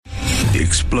The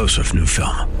explosive new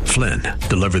film, Flynn,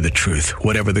 deliver the truth,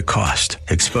 whatever the cost,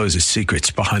 exposes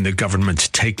secrets behind the government's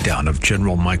takedown of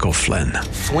General Michael Flynn.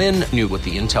 Flynn knew what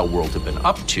the intel world had been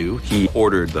up to. He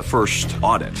ordered the first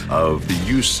audit of the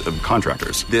use of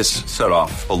contractors. This set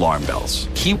off alarm bells.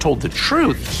 He told the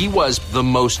truth. He was the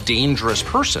most dangerous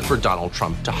person for Donald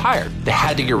Trump to hire. They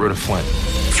had to get rid of Flynn.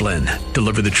 Flynn,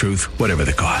 deliver the truth, whatever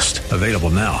the cost. Available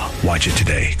now. Watch it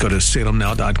today. Go to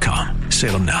salemnow.com.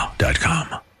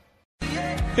 salemnow.com.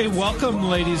 Hey, welcome,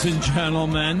 ladies and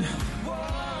gentlemen.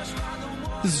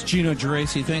 This is Gino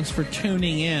Geraci. Thanks for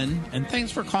tuning in, and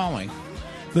thanks for calling.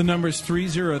 The number is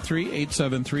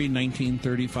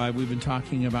 303-873-1935. We've been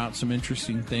talking about some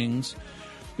interesting things.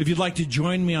 If you'd like to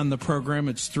join me on the program,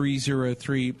 it's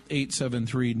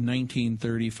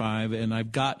 303-873-1935. And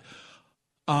I've got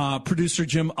producer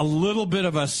Jim a little bit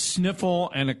of a sniffle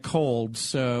and a cold.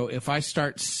 So if I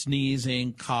start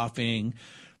sneezing, coughing,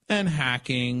 and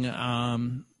hacking,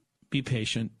 be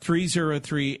patient.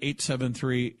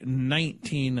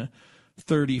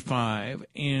 303-873-1935.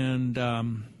 And,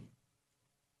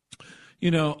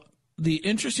 you know, the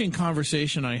interesting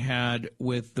conversation I had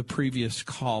with the previous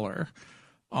caller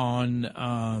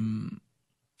on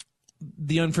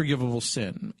the unforgivable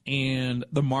sin and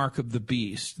the mark of the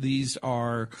beast. These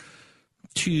are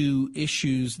two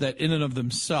issues that in and of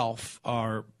themselves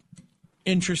are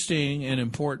interesting and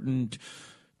important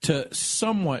to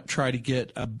somewhat try to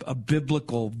get a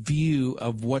biblical view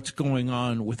of what's going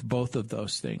on with both of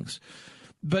those things.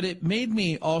 But it made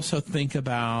me also think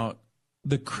about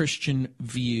the Christian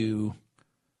view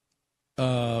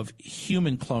of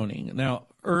human cloning. Now,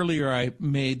 earlier I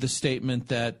made the statement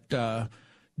that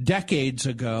decades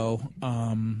ago,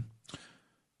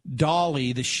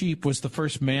 Dolly, the sheep, was the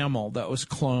first mammal that was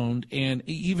cloned. And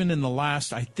even in the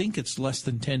last, I think it's less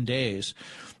than 10 days,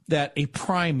 that a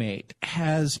primate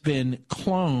has been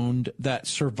cloned that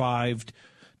survived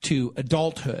to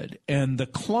adulthood. And the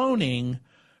cloning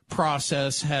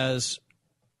process has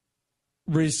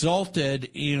resulted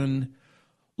in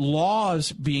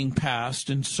laws being passed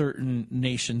in certain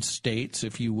nation states,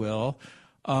 if you will,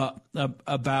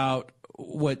 about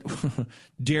what,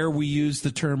 dare we use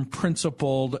the term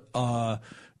principled,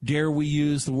 dare we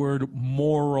use the word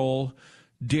moral,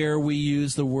 dare we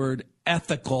use the word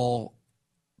ethical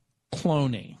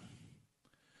cloning.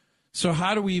 So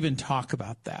how do we even talk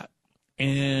about that?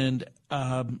 And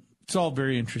it's all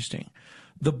very interesting.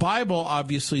 The Bible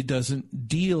obviously doesn't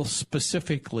deal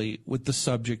specifically with the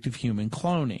subject of human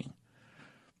cloning,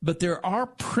 but there are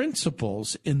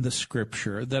principles in the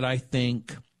Scripture that I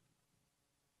think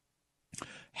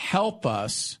help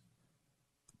us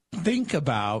think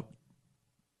about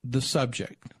the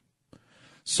subject.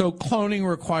 So cloning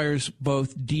requires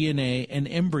both DNA and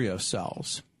embryo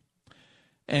cells.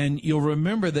 And you'll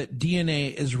remember that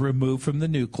DNA is removed from the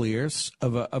nucleus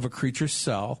of a creature's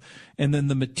cell, and then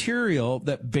the material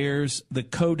that bears the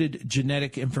coded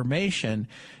genetic information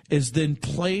is then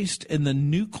placed in the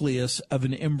nucleus of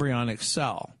an embryonic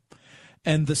cell.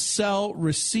 And the cell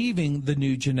receiving the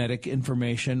new genetic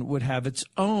information would have its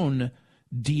own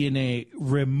DNA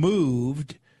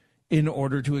removed in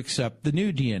order to accept the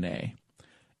new DNA.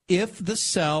 If the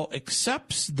cell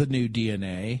accepts the new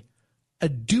DNA, a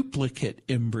duplicate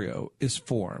embryo is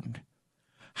formed.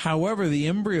 However, the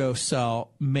embryo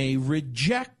cell may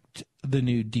reject the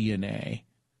new DNA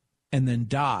and then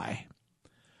die.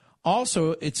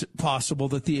 Also, it's possible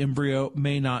that the embryo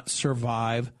may not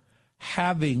survive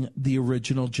having the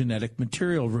original genetic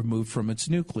material removed from its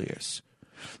nucleus.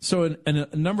 So in a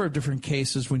number of different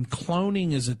cases, when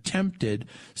cloning is attempted,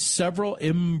 several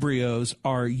embryos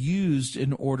are used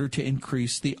in order to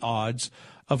increase the odds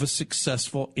of a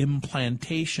successful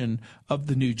implantation of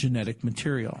the new genetic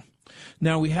material.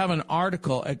 Now, we have an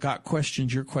article at Got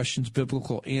Questions, Your Questions,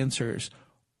 Biblical Answers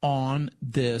on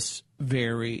this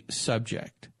very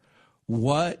subject.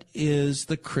 What is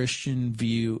the Christian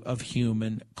view of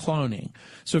human cloning?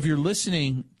 So if you're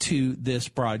listening to this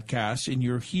broadcast and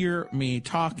you hear me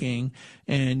talking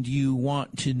and you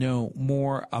want to know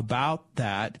more about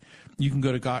that, you can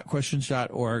go to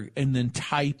gotquestions.org and then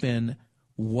type in,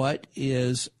 what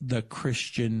is the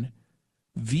Christian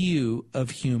view of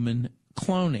human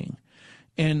cloning?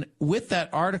 And with that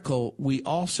article, we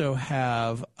also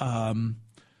have some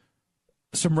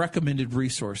recommended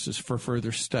resources for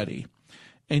further study,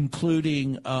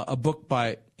 including a book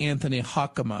by Anthony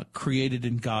Hockema, Created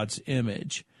in God's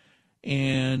Image.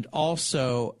 And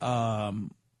also, I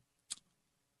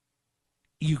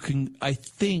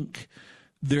think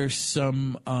there's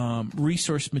some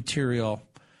resource material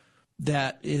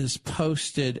that is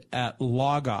posted at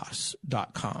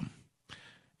logos.com.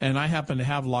 And I happen to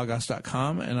have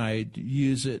logos.com, and I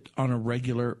use it on a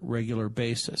regular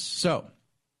basis. So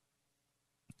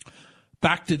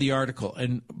back to the article.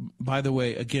 And by the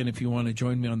way, again, if you want to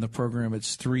join me on the program,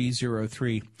 it's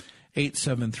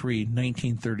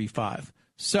 303-873-1935.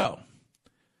 So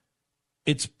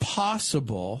it's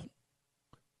possible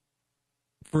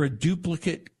for a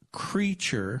duplicate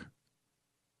creature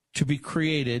to be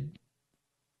created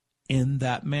in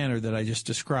that manner that I just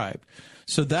described.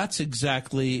 So that's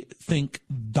exactly, think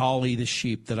Dolly the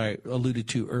sheep that I alluded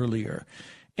to earlier.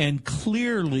 And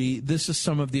clearly, this is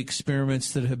some of the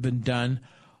experiments that have been done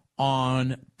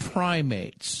on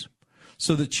primates.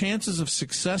 So the chances of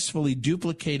successfully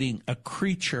duplicating a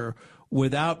creature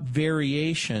without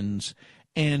variations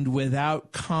and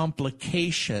without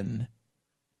complication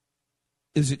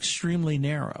is extremely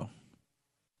narrow.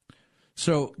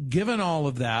 So given all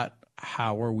of that,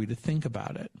 how are we to think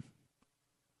about it?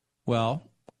 Well,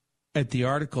 at the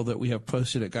article that we have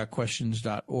posted at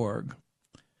gotquestions.org,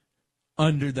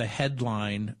 under the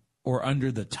headline or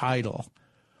under the title,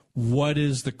 what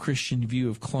is the Christian view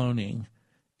of cloning?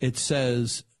 It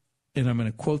says, and I'm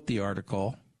going to quote the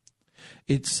article,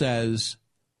 it says,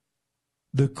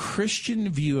 the Christian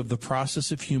view of the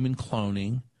process of human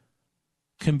cloning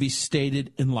can be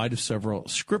stated in light of several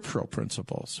scriptural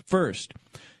principles. First,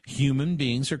 human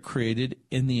beings are created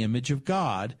in the image of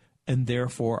God and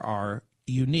therefore are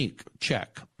unique.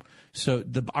 Check. So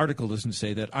the article doesn't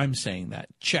say that. I'm saying that.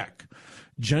 Check.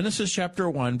 Genesis chapter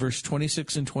 1, verse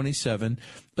 26 and 27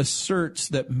 asserts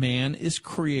that man is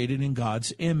created in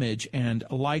God's image and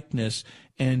likeness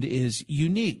and is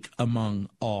unique among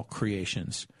all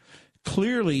creations.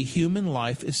 Clearly, human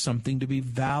life is something to be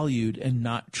valued and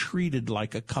not treated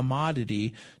like a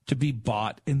commodity to be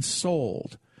bought and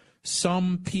sold.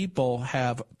 Some people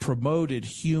have promoted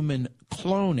human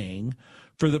cloning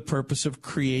for the purpose of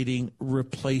creating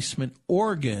replacement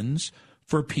organs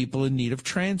for people in need of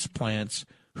transplants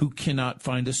who cannot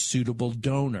find a suitable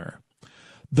donor.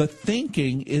 The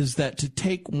thinking is that to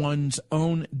take one's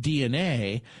own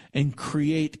DNA and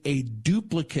create a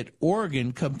duplicate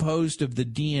organ composed of the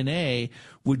DNA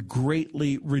would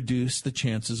greatly reduce the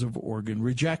chances of organ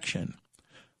rejection.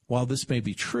 While this may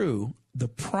be true, the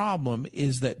problem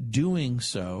is that doing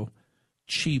so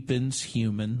cheapens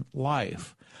human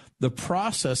life. The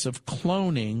process of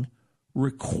cloning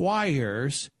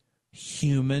requires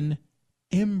human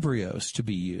embryos to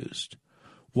be used.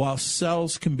 While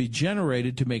cells can be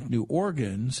generated to make new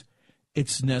organs,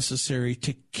 it's necessary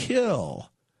to kill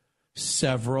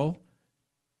several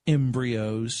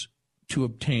embryos to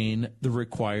obtain the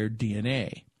required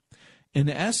DNA. In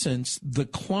essence, the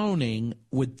cloning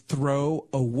would throw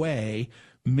away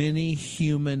many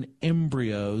human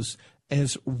embryos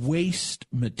as waste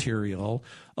material,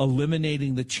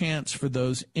 eliminating the chance for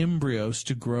those embryos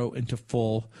to grow into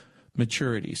full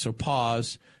maturity. So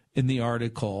pause in the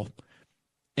article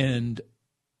and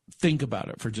think about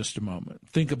it for just a moment.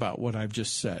 Think about what I've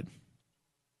just said.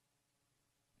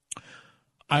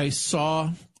 I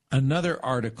saw another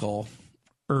article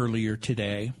earlier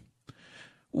today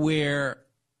where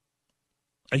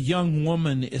a young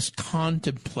woman is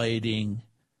contemplating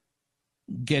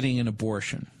getting an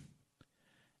abortion.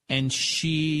 And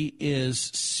she is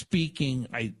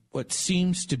speaking what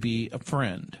seems to be a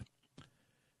friend.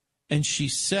 And she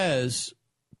says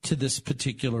to this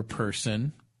particular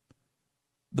person,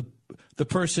 the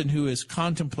person who is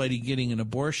contemplating getting an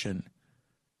abortion,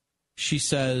 she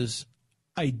says,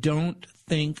 I don't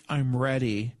think I'm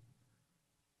ready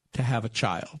to have a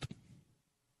child.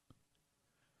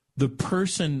 The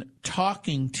person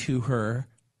talking to her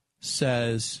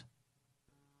says,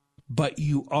 but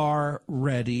you are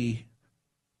ready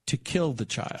to kill the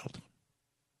child.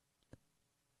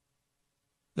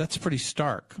 That's pretty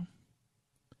stark,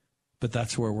 but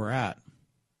that's where we're at.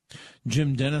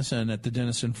 Jim Dennison at the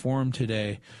Dennison Forum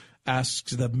today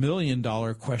asks the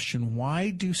million-dollar question, why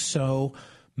do so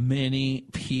many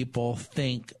people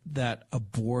think that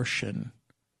abortion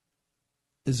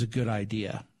is a good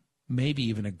idea, maybe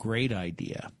even a great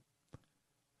idea?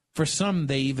 For some,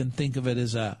 they even think of it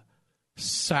as a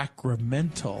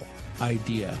sacramental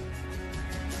idea.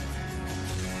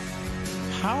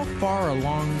 How far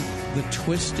along the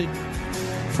twisted,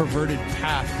 perverted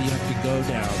path do you have to go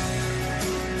down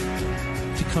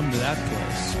to come to that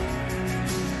place?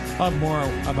 I'll have more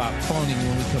about cloning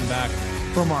when we come back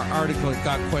from our article at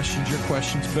Got Questions, Your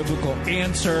Questions, Biblical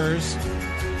Answers.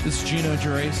 This is Gino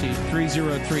Geraci,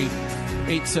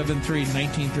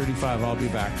 303-873-1935. I'll be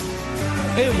back.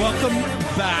 Hey, welcome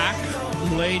back,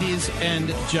 ladies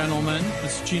and gentlemen.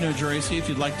 This is Gino Geraci. If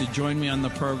you'd like to join me on the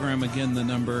program, again, the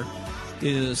number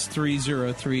is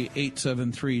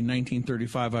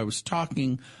 303-873-1935. I was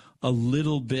talking a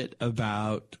little bit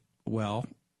about, well,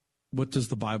 what does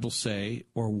the Bible say,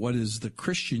 or what is the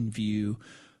Christian view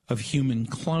of human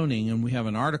cloning? And we have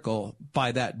an article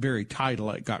by that very title.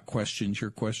 It got questions,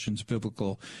 your questions,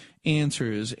 biblical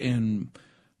answers. And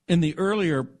in the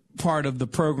earlier part of the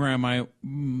program, I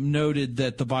noted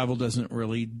that the Bible doesn't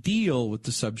really deal with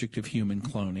the subject of human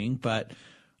cloning, but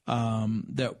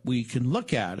that we can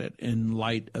look at it in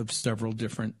light of several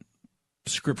different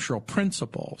scriptural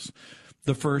principles.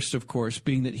 The first, of course,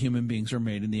 being that human beings are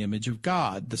made in the image of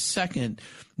God. The second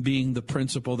being the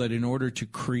principle that in order to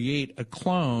create a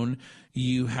clone,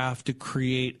 you have to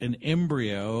create an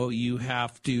embryo, you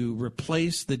have to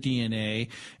replace the DNA,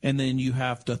 and then you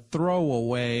have to throw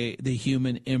away the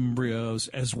human embryos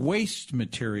as waste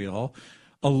material,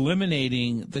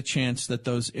 eliminating the chance that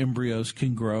those embryos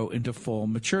can grow into full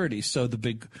maturity. So the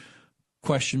big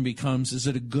question becomes, is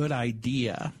it a good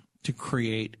idea to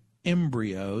create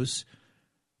embryos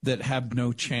that have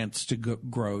no chance to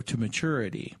grow to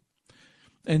maturity?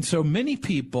 And so many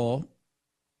people,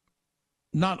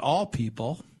 not all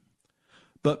people,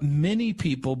 but many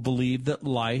people believe that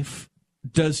life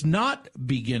does not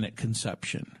begin at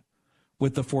conception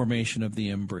with the formation of the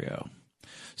embryo.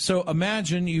 So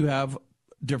imagine you have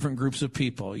different groups of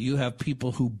people. You have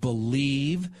people who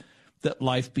believe that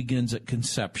life begins at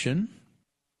conception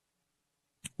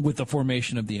with the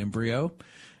formation of the embryo,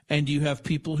 and you have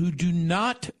people who do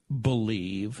not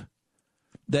believe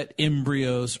that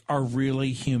embryos are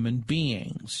really human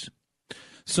beings.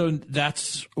 So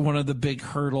that's one of the big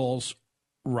hurdles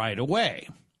right away.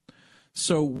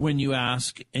 So when you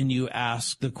ask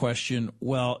the question,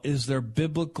 well, is there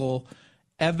biblical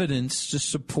evidence to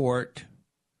support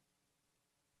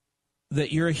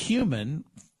that you're a human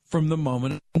from the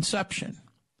moment of conception?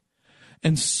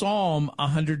 And Psalm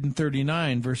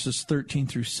 139, verses 13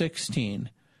 through 16,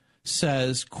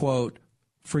 says, quote,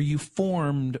 "For you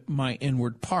formed my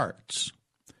inward parts.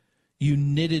 You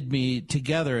knitted me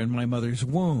together in my mother's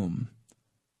womb.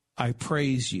 I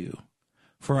praise you,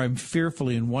 for I'm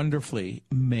fearfully and wonderfully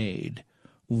made.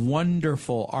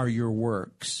 Wonderful are your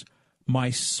works. My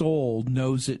soul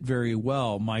knows it very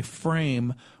well. My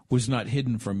frame was not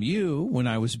hidden from you when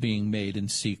I was being made in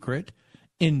secret,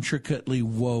 intricately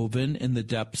woven in the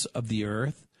depths of the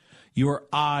earth. Your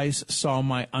eyes saw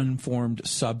my unformed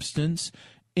substance.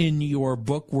 In your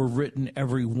book were written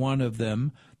every one of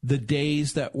them, the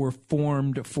days that were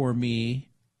formed for me,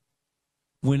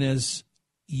 when as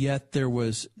yet there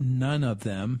was none of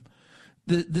them."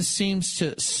 This seems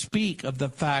to speak of the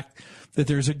fact that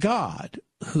there's a God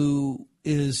who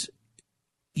is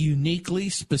uniquely,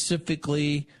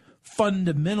 specifically,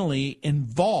 fundamentally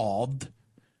involved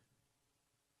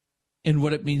in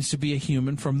what it means to be a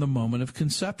human from the moment of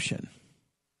conception.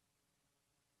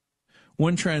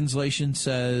 One translation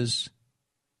says,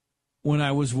 "When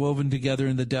I was woven together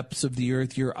in the depths of the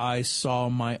earth, your eyes saw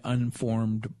my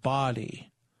unformed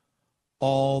body.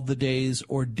 All the days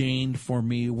ordained for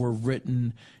me were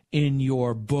written in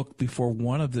your book before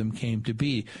one of them came to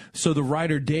be." So the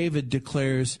writer David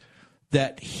declares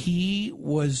that he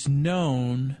was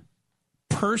known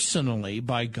personally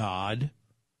by God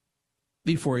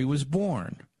before he was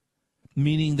born,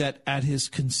 meaning that at his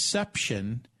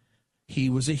conception, he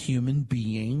was a human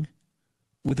being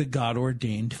with a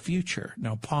God-ordained future.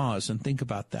 Now pause and think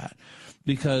about that,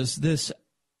 because this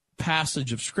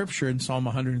passage of Scripture in Psalm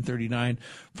 139,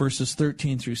 verses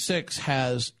 13 through 6,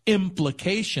 has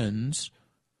implications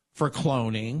for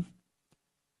cloning.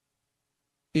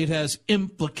 It has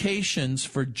implications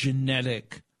for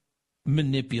genetic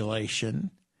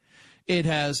manipulation. It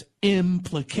has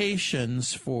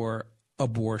implications for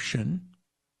abortion.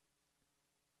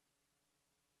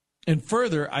 And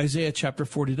further, Isaiah chapter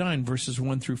 49, verses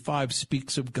 1 through 5,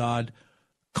 speaks of God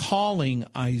calling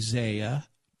Isaiah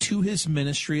to his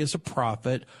ministry as a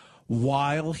prophet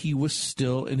while he was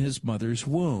still in his mother's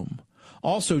womb.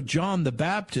 Also, John the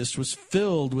Baptist was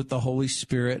filled with the Holy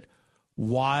Spirit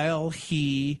while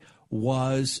he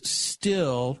was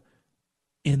still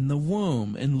in the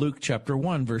womb. In Luke chapter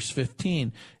 1, verse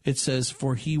 15, it says,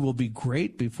 "For he will be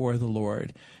great before the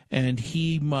Lord, and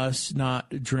he must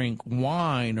not drink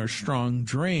wine or strong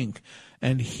drink,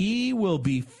 and he will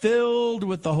be filled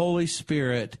with the Holy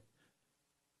Spirit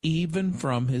even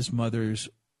from his mother's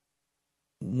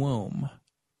womb."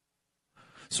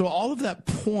 So all of that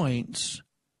points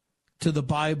to the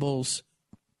Bible's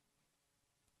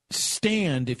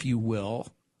stand, if you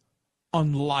will,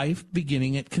 on life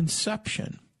beginning at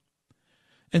conception.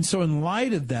 And so in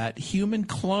light of that, human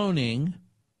cloning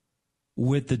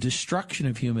with the destruction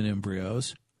of human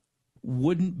embryos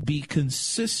wouldn't be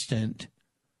consistent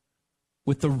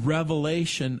with the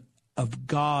revelation of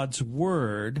God's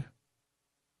Word.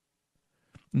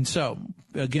 And so,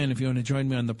 again, if you want to join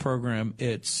me on the program,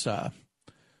 it's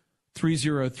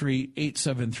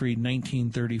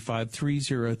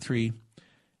 303-873-1935,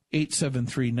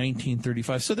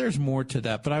 303-873-1935. So there's more to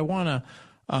that, but I want to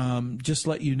just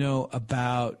let you know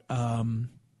about QC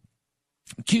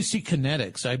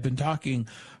Kinetics. I've been talking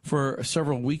for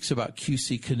several weeks about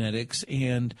QC Kinetics,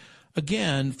 and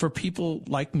again, for people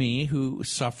like me who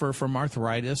suffer from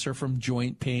arthritis or from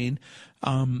joint pain,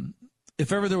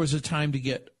 if ever there was a time to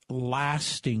get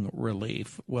lasting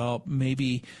relief, well,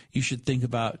 maybe you should think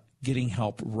about getting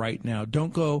help right now.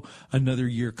 Don't go another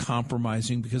year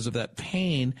compromising because of that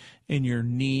pain in your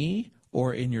knee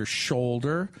or in your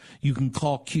shoulder. You can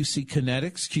call QC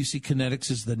Kinetics. QC Kinetics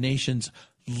is the nation's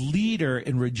leader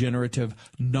in regenerative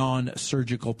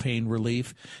non-surgical pain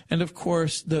relief. And of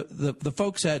course, the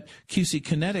folks at QC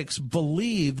Kinetics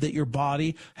believe that your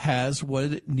body has what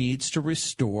it needs to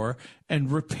restore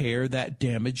and repair that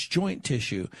damaged joint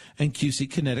tissue. And QC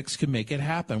Kinetics can make it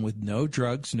happen with no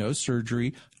drugs, no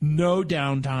surgery, no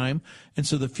downtime. And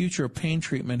so the future of pain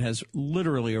treatment has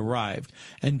literally arrived.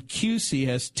 And QC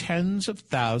has tens of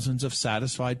thousands of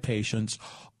satisfied patients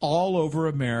all over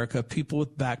America, people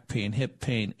with back pain, hip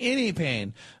pain, any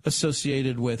pain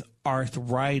associated with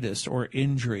arthritis or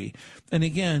injury. And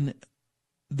again,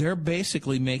 they're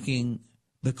basically making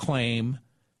the claim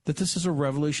that this is a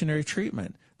revolutionary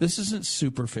treatment. This isn't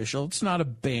superficial. It's not a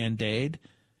Band-Aid.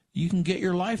 You can get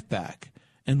your life back.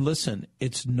 And listen,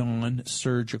 it's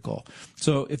non-surgical.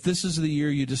 So if this is the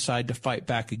year you decide to fight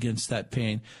back against that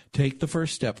pain, take the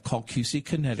first step. Call QC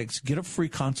Kinetics. Get a free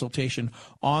consultation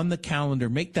on the calendar.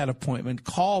 Make that appointment.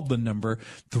 Call the number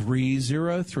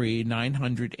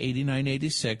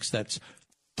 303-900-8986. That's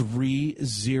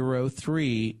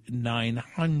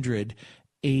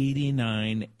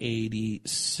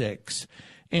 303-900-8986.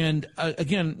 And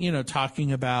again, you know,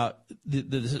 talking about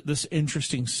this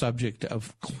interesting subject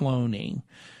of cloning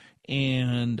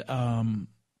and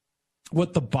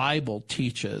what the Bible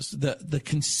teaches, the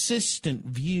consistent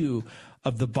view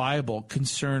of the Bible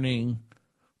concerning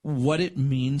what it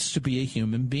means to be a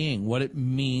human being, what it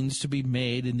means to be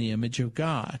made in the image of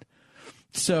God.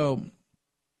 So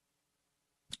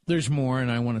there's more, and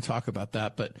I want to talk about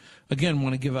that. But again, I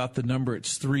want to give out the number.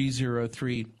 It's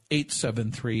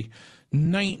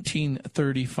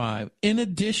 303-873-1935. In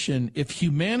addition, if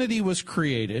humanity was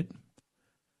created,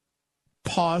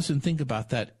 pause and think about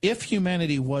that. If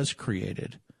humanity was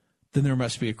created, then there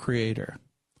must be a creator.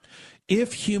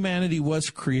 If humanity was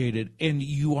created and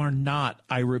you are not,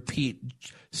 I repeat,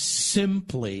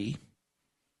 simply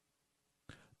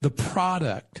the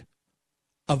product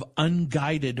of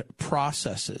unguided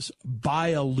processes,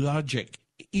 biologic,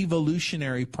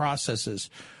 evolutionary processes,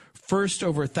 first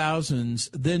over thousands,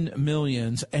 then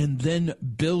millions, and then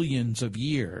billions of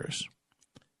years.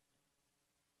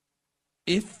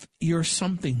 If you're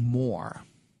something more,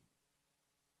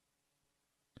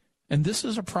 and this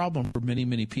is a problem for many,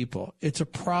 many people, it's a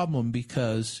problem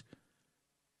because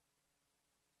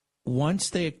once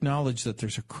they acknowledge that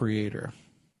there's a creator,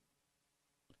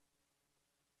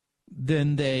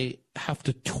 then they have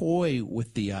to toy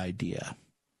with the idea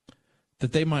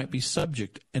that they might be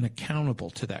subject and accountable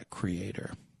to that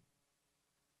creator.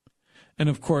 And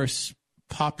of course,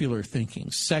 popular thinking,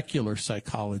 secular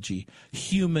psychology,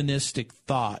 humanistic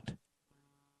thought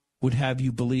would have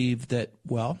you believe that,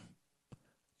 well,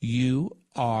 you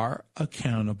are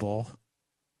accountable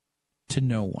to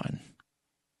no one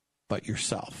but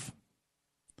yourself,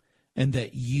 and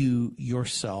that you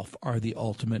yourself are the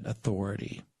ultimate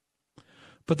authority.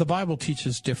 But the Bible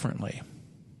teaches differently.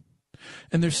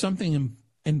 And there's something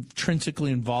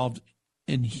intrinsically involved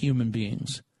in human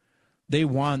beings. They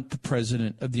want the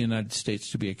President of the United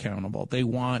States to be accountable. They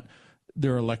want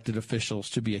their elected officials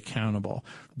to be accountable.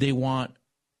 They want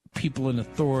people in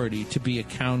authority to be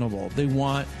accountable. They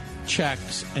want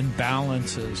checks and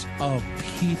balances of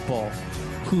people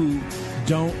who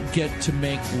don't get to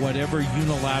make whatever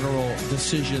unilateral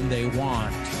decision they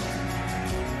want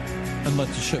and let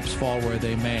the chips fall where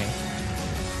they may.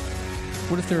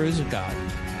 What if there is a God?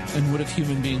 And what if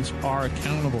human beings are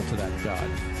accountable to that God?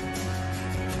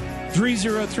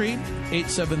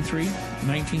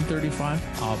 303-873-1935.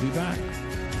 I'll be back.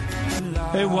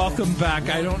 Hey, welcome back.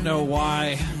 I don't know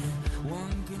why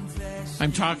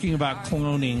I'm talking about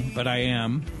cloning, but I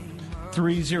am.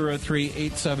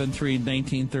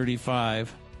 303-873-1935.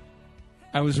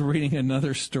 I was reading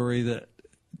another story that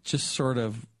just sort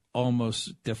of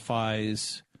almost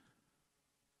defies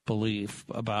belief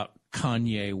about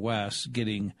Kanye West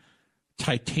getting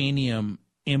titanium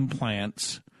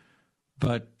implants,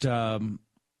 but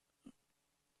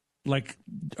like,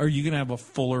 are you going to have a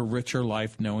fuller, richer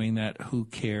life knowing that? Who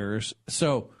cares?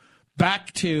 So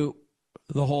back to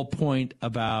the whole point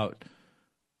about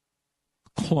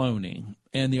cloning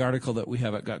and the article that we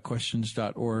have at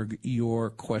gotquestions.org,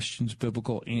 Your Questions,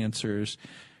 Biblical Answers.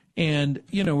 And,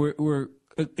 we're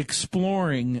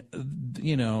exploring,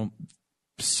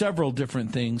 several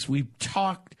different things. We've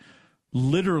talked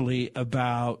literally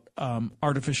about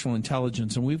artificial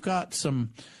intelligence, and we've got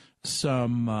some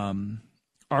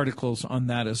articles on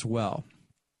that as well.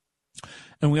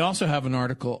 And we also have an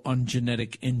article on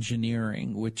genetic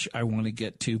engineering, which I want to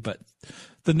get to. But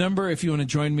the number, if you want to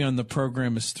join me on the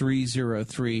program, is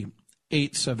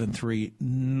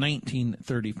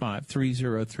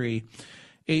 303-873-1935,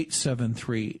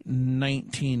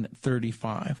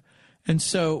 303-873-1935. And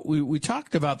so we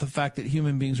talked about the fact that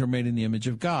human beings are made in the image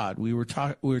of God. We were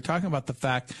talking about the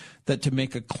fact that to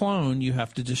make a clone, you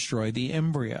have to destroy the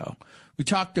embryo. We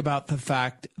talked about the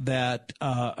fact that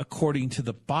according to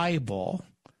the Bible,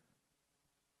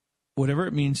 whatever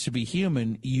it means to be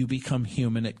human, you become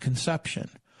human at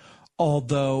conception.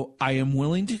 Although I am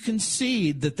willing to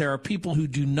concede that there are people who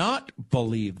do not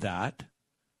believe that,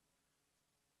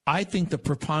 I think the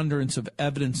preponderance of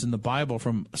evidence in the Bible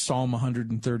from Psalm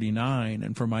 139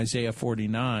 and from Isaiah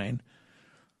 49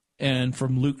 and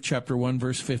from Luke chapter 1,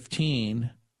 verse 15,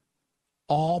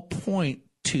 all point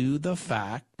to the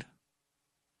fact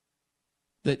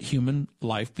that human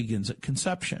life begins at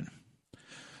conception.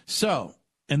 So,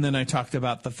 and then I talked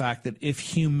about the fact that if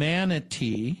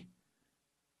humanity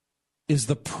is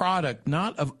the product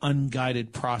not of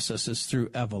unguided processes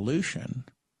through evolution,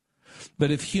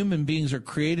 but if human beings are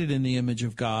created in the image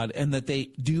of God and that they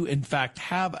do in fact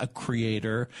have a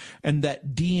creator, and that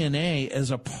DNA is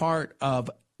a part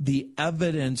of the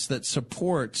evidence that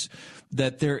supports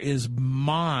that there is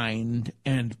mind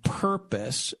and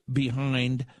purpose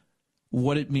behind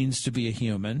what it means to be a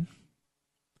human,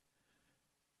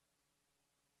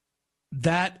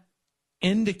 that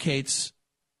indicates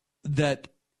that,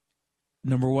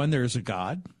 number one, there is a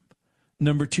God.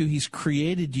 Number two, he's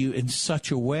created you in such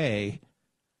a way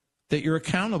that you're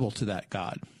accountable to that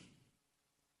God.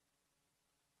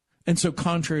 And so,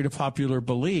 contrary to popular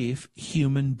belief,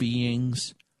 human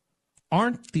beings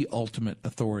aren't the ultimate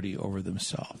authority over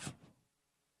themselves.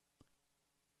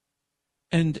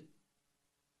 And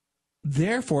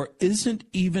therefore, isn't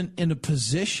even in a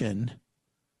position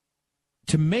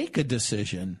to make a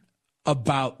decision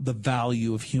about the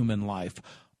value of human life,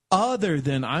 other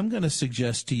than I'm going to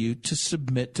suggest to you to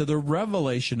submit to the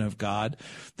revelation of God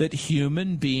that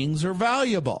human beings are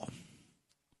valuable.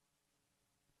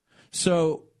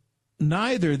 So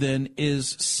neither then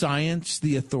is science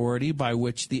the authority by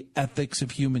which the ethics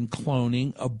of human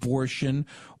cloning, abortion,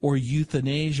 or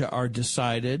euthanasia are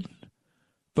decided,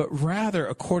 but rather,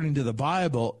 according to the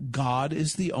Bible, God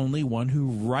is the only one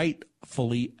who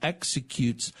rightfully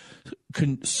executes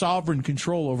sovereign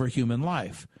control over human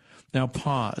life. Now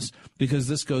pause, because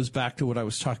this goes back to what I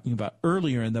was talking about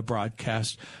earlier in the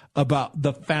broadcast about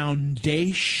the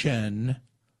foundation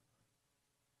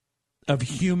of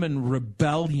human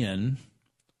rebellion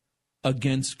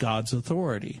against God's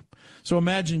authority. So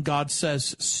imagine God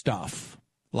says stuff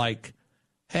like,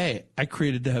 hey, I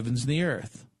created the heavens and the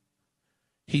earth.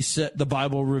 He said, the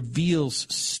Bible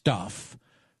reveals stuff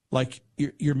like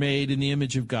you're made in the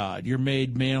image of God. You're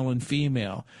made male and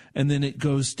female. And then it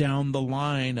goes down the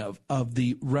line of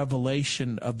the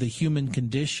revelation of the human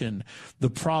condition, the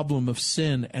problem of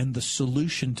sin, and the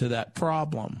solution to that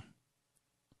problem.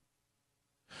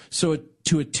 So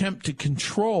to attempt to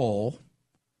control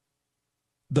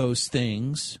those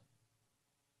things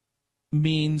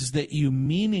means that you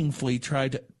meaningfully try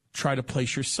to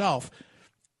place yourself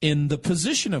in the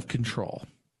position of control.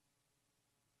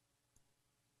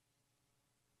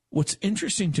 What's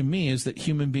interesting to me is that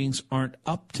human beings aren't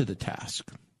up to the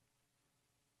task.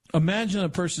 Imagine a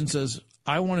person says,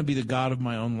 I want to be the God of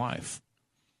my own life.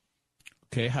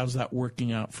 Okay, how's that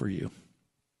working out for you?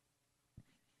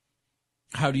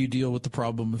 How do you deal with the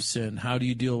problem of sin? How do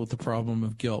you deal with the problem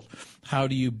of guilt? How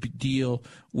do you deal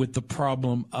with the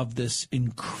problem of this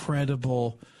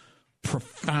incredible,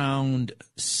 profound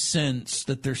sense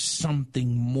that there's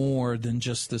something more than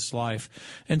just this life?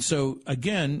 And so,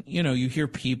 again, you hear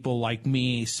people like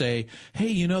me say,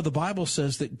 hey, the Bible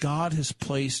says that God has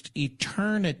placed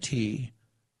eternity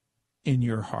in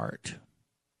your heart.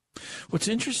 What's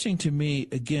interesting to me,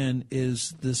 again,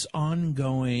 is this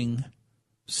ongoing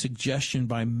suggestion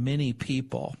by many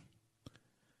people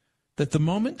that the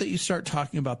moment that you start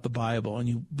talking about the Bible and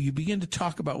you begin to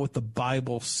talk about what the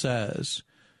Bible says,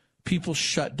 people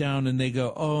shut down and they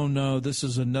go, oh, no, this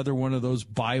is another one of those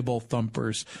Bible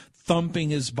thumpers, thumping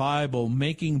his Bible,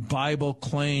 making Bible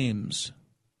claims.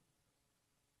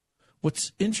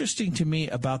 What's interesting to me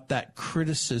about that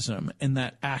criticism and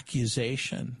that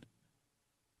accusation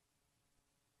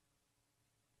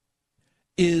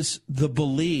is the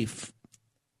belief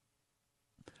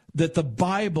that the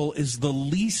Bible is the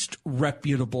least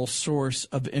reputable source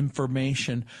of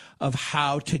information of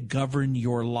how to govern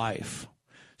your life.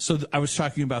 So I was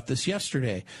talking about this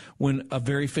yesterday when a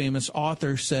very famous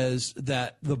author says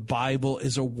that the Bible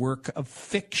is a work of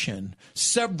fiction,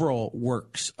 several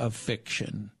works of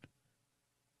fiction.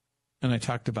 And I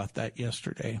talked about that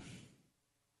yesterday.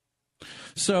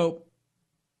 So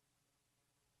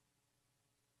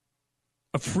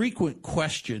a frequent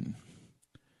question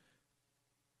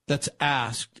that's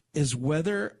asked is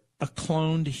whether a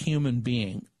cloned human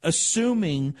being,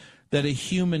 assuming that a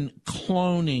human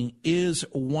cloning is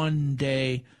one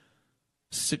day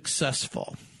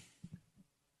successful,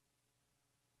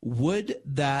 would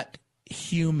that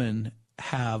human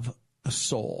have a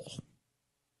soul?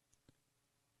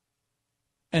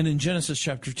 And in Genesis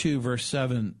chapter 2, verse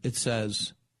 7, it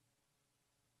says,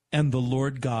 "And the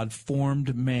Lord God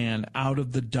formed man out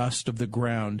of the dust of the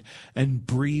ground and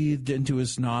breathed into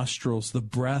his nostrils the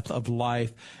breath of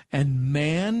life, and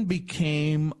man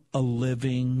became a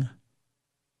living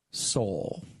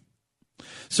soul."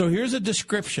 So here's a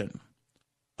description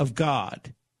of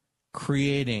God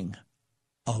creating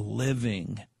a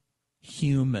living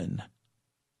human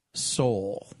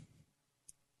soul.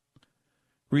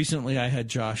 Recently, I had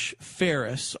Josh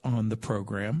Ferris on the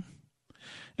program,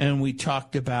 and we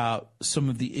talked about some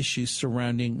of the issues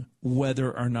surrounding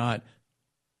whether or not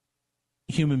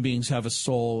human beings have a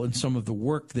soul and some of the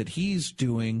work that he's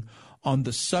doing on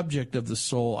the subject of the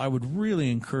soul. I would really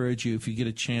encourage you, if you get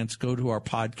a chance, go to our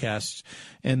podcast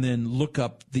and then look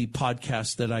up the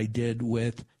podcast that I did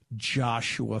with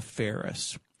Joshua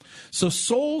Ferris. So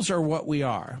souls are what we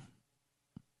are,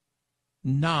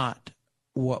 not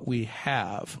what we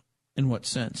have. In what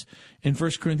sense? In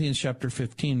 1 Corinthians chapter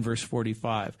 15, verse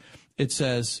 45, it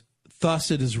says,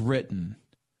 "Thus it is written,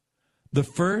 the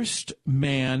first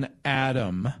man,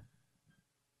 Adam,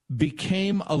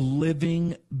 became a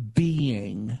living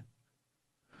being.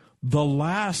 The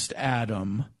last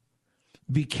Adam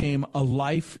became a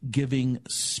life-giving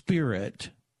spirit."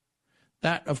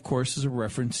 That, of course, is a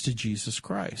reference to Jesus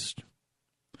Christ.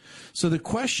 So the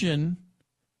question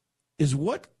is,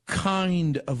 what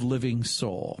kind of living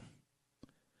soul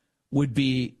would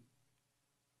be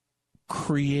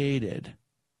created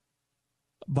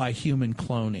by human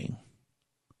cloning?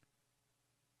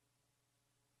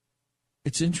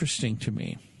 It's interesting to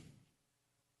me.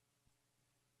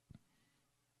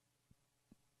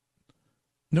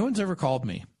 No one's ever called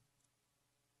me,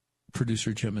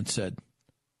 producer Jim, and said,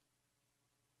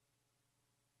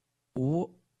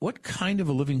 what kind of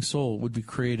a living soul would be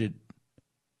created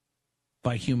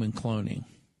by human cloning?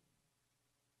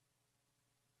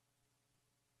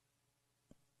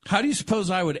 How do you suppose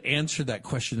I would answer that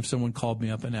question if someone called me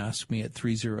up and asked me at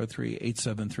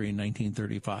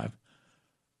 303-873-1935?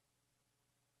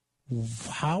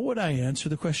 How would I answer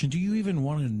the question? Do you even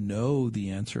want to know the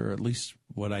answer, or at least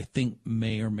what I think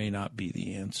may or may not be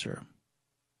the answer?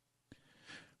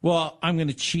 Well, I'm going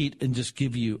to cheat and just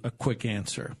give you a quick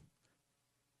answer.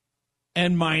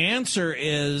 And my answer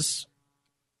is,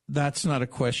 that's not a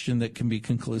question that can be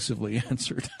conclusively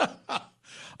answered.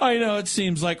 I know it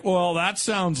seems like, well, that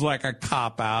sounds like a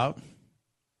cop-out.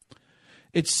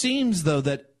 It seems, though,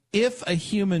 that if a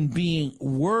human being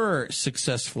were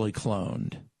successfully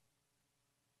cloned,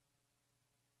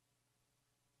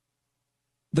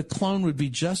 the clone would be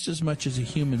just as much as a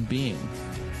human being,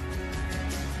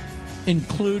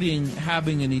 including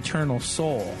having an eternal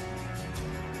soul,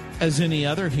 as any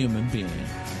other human being.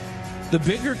 The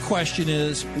bigger question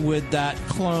is, would that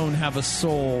clone have a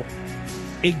soul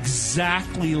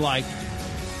exactly like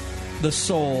the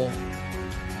soul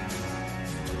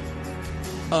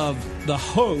of the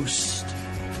host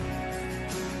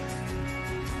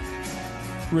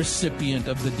recipient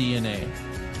of the DNA?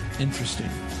 Interesting.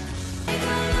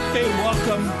 Hey,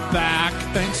 welcome back.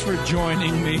 Thanks for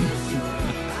joining me.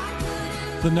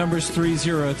 The number's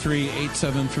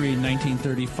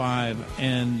 303-873-1935.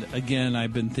 And again,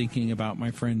 I've been thinking about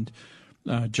my friend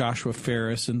Joshua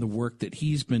Ferris and the work that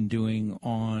he's been doing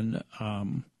on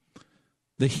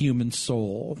the human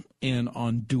soul and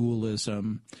on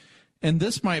dualism. And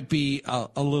this might be a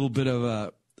little bit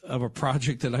of a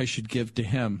project that I should give to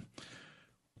him.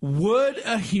 Would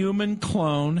a human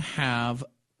clone have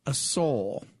a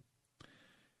soul?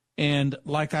 And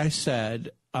like I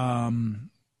said,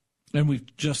 And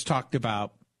we've just talked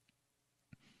about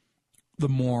the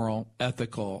moral,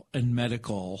 ethical, and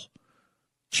medical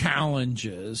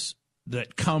challenges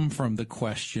that come from the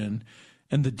question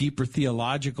and the deeper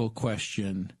theological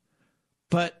question.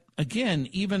 But again,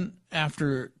 even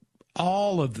after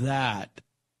all of that,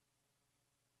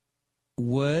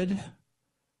 would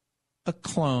a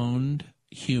cloned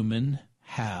human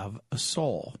have a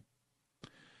soul?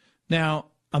 Now,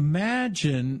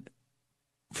 imagine,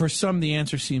 for some the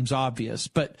answer seems obvious,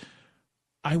 but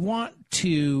I want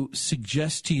to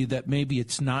suggest to you that maybe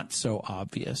it's not so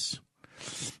obvious.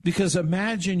 Because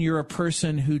imagine you're a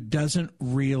person who doesn't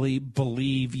really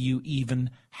believe you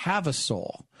even have a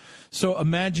soul. So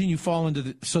imagine you fall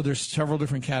into so there's several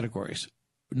different categories.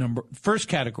 First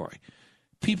category,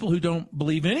 people who don't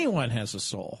believe anyone has a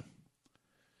soul.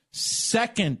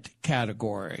 Second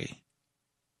category,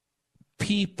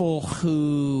 people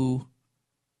who,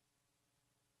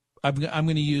 I'm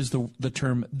going to use the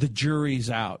term, the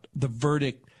jury's out. The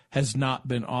verdict has not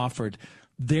been offered.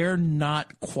 They're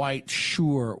not quite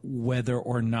sure whether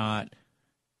or not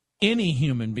any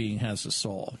human being has a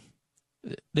soul.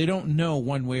 They don't know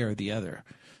one way or the other.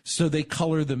 So they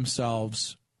color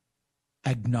themselves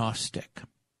agnostic.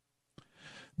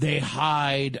 They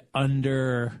hide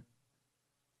under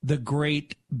the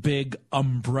great big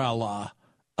umbrella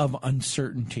of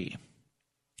uncertainty.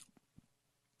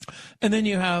 And then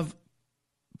you have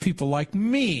people like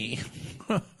me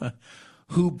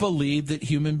who believe that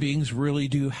human beings really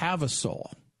do have a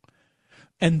soul.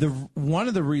 And one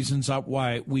of the reasons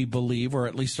why we believe, or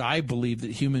at least I believe,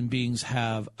 that human beings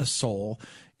have a soul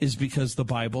is because the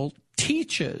Bible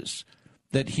teaches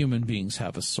that human beings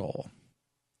have a soul.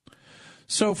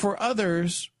 So for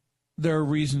others, there are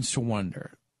reasons to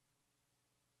wonder.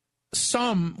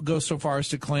 Some go so far as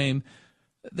to claim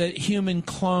that human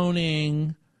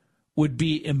cloning would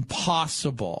be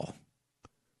impossible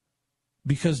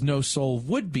because no soul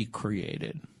would be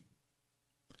created.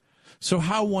 So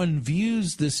how one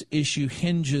views this issue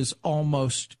hinges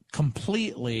almost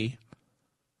completely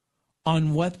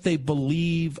on what they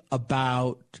believe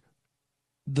about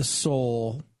the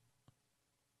soul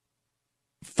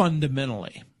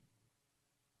fundamentally.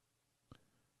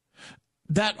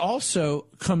 That also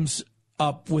comes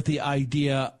up with the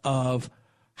idea of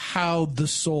how the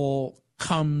soul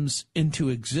comes into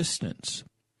existence.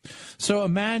 So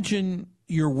imagine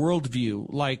your worldview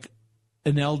like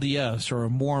an LDS or a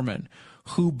Mormon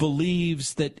who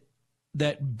believes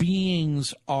that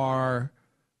beings are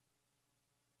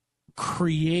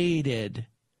created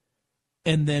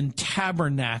and then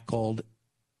tabernacled.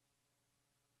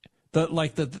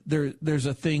 There's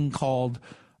a thing called,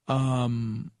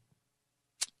 I'll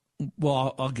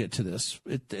get to this.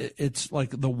 It's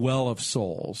like the well of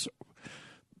souls.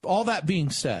 All that being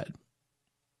said,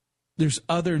 there's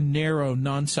other narrow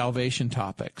non-salvation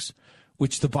topics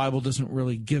which the Bible doesn't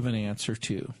really give an answer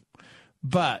to.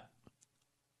 But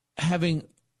having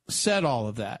said all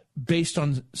of that, based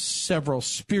on several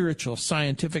spiritual,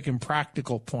 scientific, and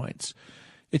practical points,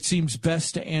 it seems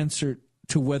best to answer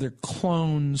to whether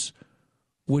clones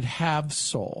would have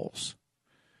souls.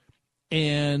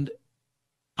 And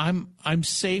I'm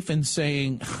safe in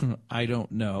saying I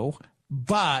don't know,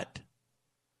 but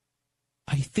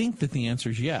I think that the answer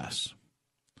is yes.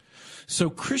 So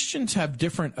Christians have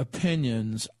different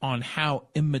opinions on how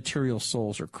immaterial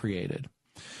souls are created.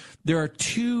 There are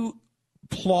two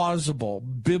plausible,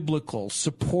 biblical,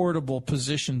 supportable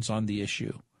positions on the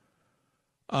issue,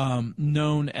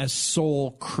 known as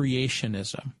soul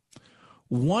creationism.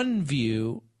 One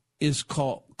view is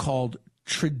called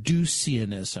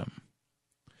traducianism.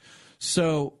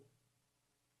 So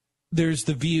there's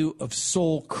the view of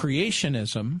soul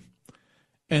creationism,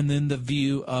 and then the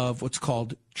view of what's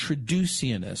called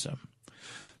traducianism.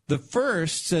 The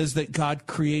first says that God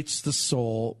creates the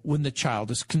soul when the child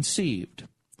is conceived.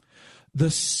 The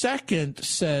second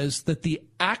says that the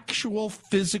actual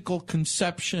physical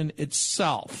conception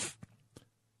itself,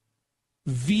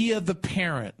 via the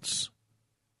parents,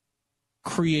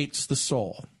 creates the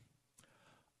soul.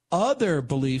 Other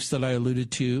beliefs that I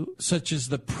alluded to, such as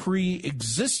the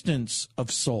pre-existence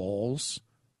of souls,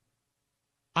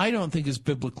 I don't think is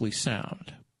biblically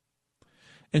sound.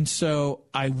 And so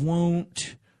I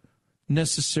won't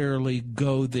necessarily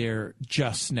go there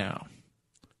just now.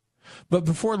 But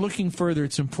before looking further,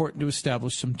 it's important to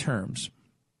establish some terms.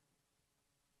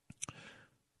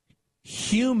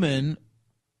 Human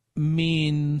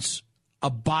means a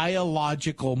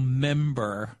biological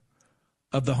member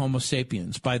of the Homo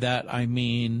sapiens. By that I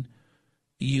mean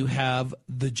you have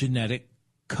the genetic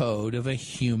code of a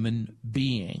human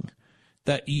being.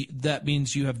 That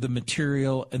means you have the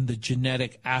material and the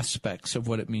genetic aspects of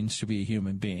what it means to be a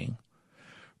human being.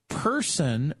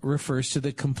 Person refers to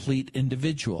the complete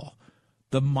individual,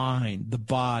 the mind, the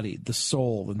body, the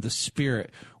soul, and the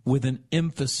spirit, with an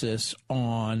emphasis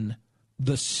on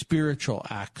the spiritual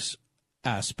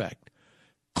aspect.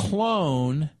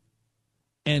 Clone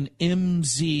and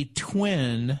MZ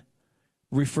twin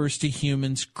refers to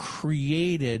humans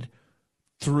created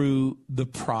through the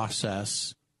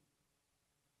process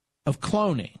of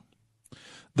cloning,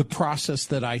 the process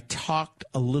that I talked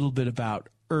a little bit about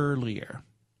earlier.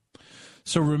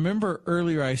 So remember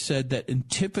earlier I said that in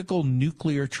typical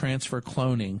nuclear transfer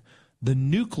cloning, the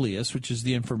nucleus, which is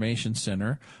the information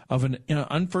center, of an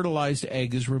unfertilized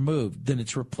egg is removed. Then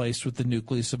it's replaced with the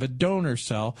nucleus of a donor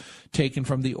cell taken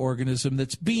from the organism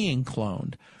that's being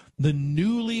cloned. The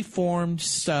newly formed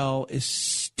cell is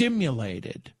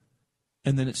stimulated,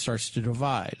 and then it starts to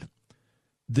divide.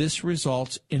 This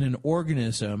results in an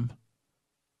organism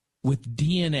with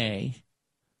DNA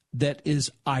that is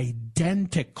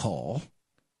identical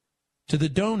to the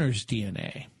donor's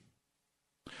DNA.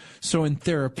 So in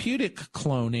therapeutic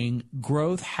cloning,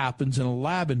 growth happens in a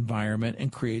lab environment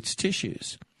and creates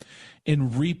tissues.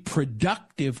 In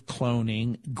reproductive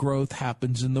cloning, growth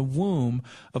happens in the womb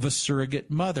of a surrogate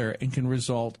mother and can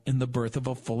result in the birth of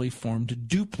a fully formed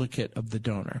duplicate of the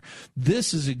donor.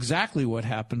 This is exactly what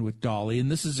happened with Dolly,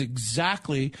 and this is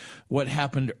exactly what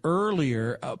happened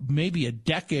earlier, maybe a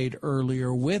decade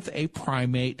earlier, with a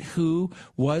primate who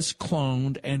was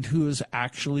cloned and who is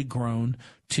actually grown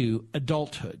to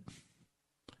adulthood.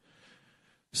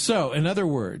 So, in other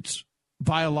words,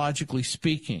 biologically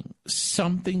speaking,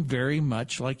 something very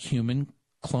much like human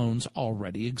clones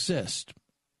already exist.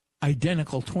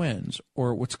 Identical twins,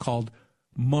 or what's called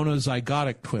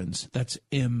monozygotic twins. That's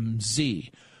MZ.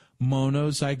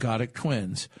 Monozygotic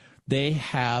twins. They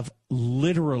have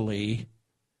literally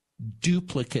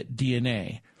duplicate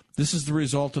DNA. This is the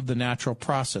result of the natural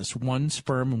process. One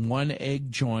sperm and one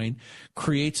egg join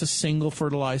creates a single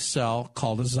fertilized cell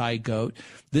called a zygote.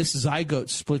 This zygote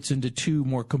splits into two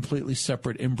more completely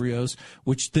separate embryos,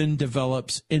 which then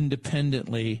develops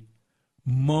independently.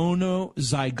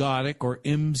 Monozygotic, or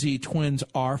MZ twins,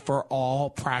 are, for all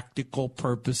practical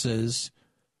purposes,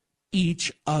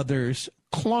 each other's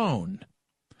clone.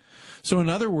 So in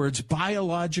other words,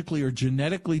 biologically or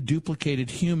genetically duplicated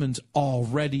humans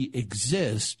already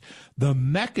exist. The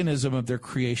mechanism of their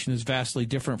creation is vastly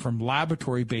different from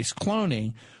laboratory-based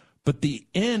cloning, but the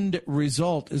end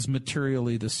result is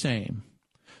materially the same.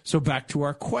 So back to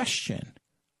our question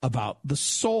about the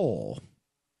soul.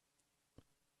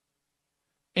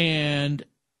 And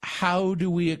how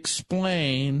do we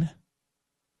explain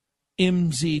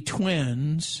MZ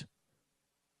twins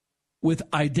with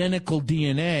identical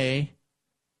DNA,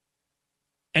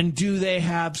 and do they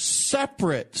have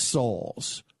separate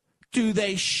souls? Do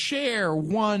they share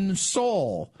one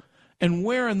soul? And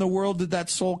where in the world did that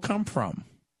soul come from?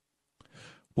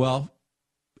 Well,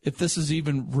 if this is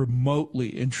even remotely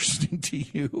interesting to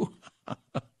you,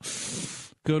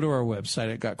 go to our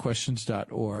website at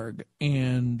gotquestions.org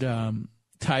and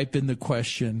type in the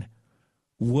question,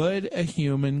 would a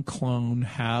human clone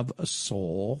have a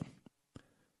soul?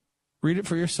 Read it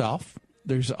for yourself.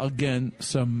 There's, again,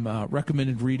 some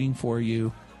recommended reading for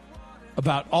you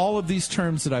about all of these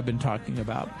terms that I've been talking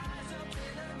about.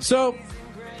 So,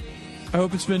 I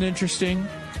hope it's been interesting.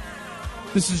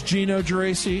 This is Gino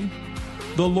Geraci.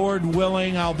 The Lord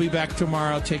willing, I'll be back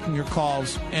tomorrow taking your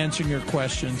calls, answering your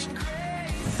questions.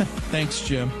 Thanks,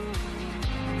 Jim.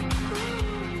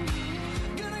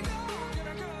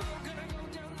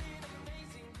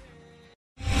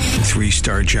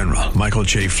 Three-star General Michael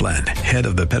J. Flynn, head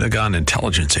of the Pentagon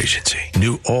Intelligence Agency,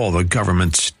 knew all the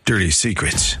government's dirty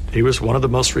secrets. He was one of the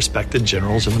most respected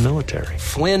generals in the military.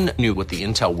 Flynn knew what the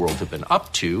intel world had been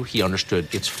up to. He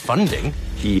understood its funding.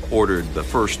 He ordered the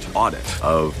first audit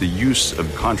of the use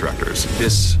of contractors.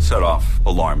 This set off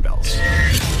alarm bells.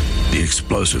 The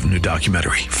explosive new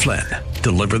documentary, Flynn,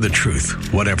 Deliver the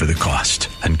Truth, Whatever the Cost,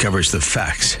 uncovers the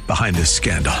facts behind this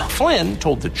scandal. Flynn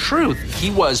told the truth.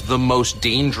 He was the most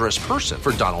dangerous person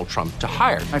for Donald Trump to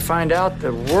hire. I find out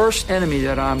the worst enemy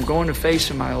that I'm going to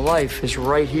face in my life is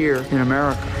right here in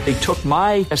America. They took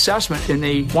my assessment and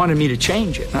they wanted me to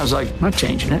change it. And I was like, I'm not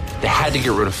changing it. They had to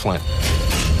get rid of Flynn.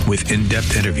 With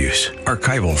in-depth interviews,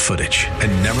 archival footage,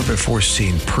 and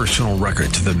never-before-seen personal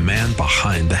records of the man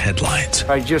behind the headlines.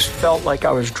 I just felt like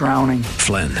I was drowning.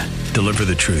 Flynn, Deliver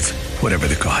the Truth, Whatever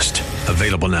the Cost.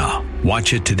 Available now.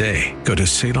 Watch it today. Go to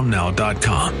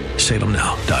salemnow.com.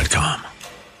 salemnow.com.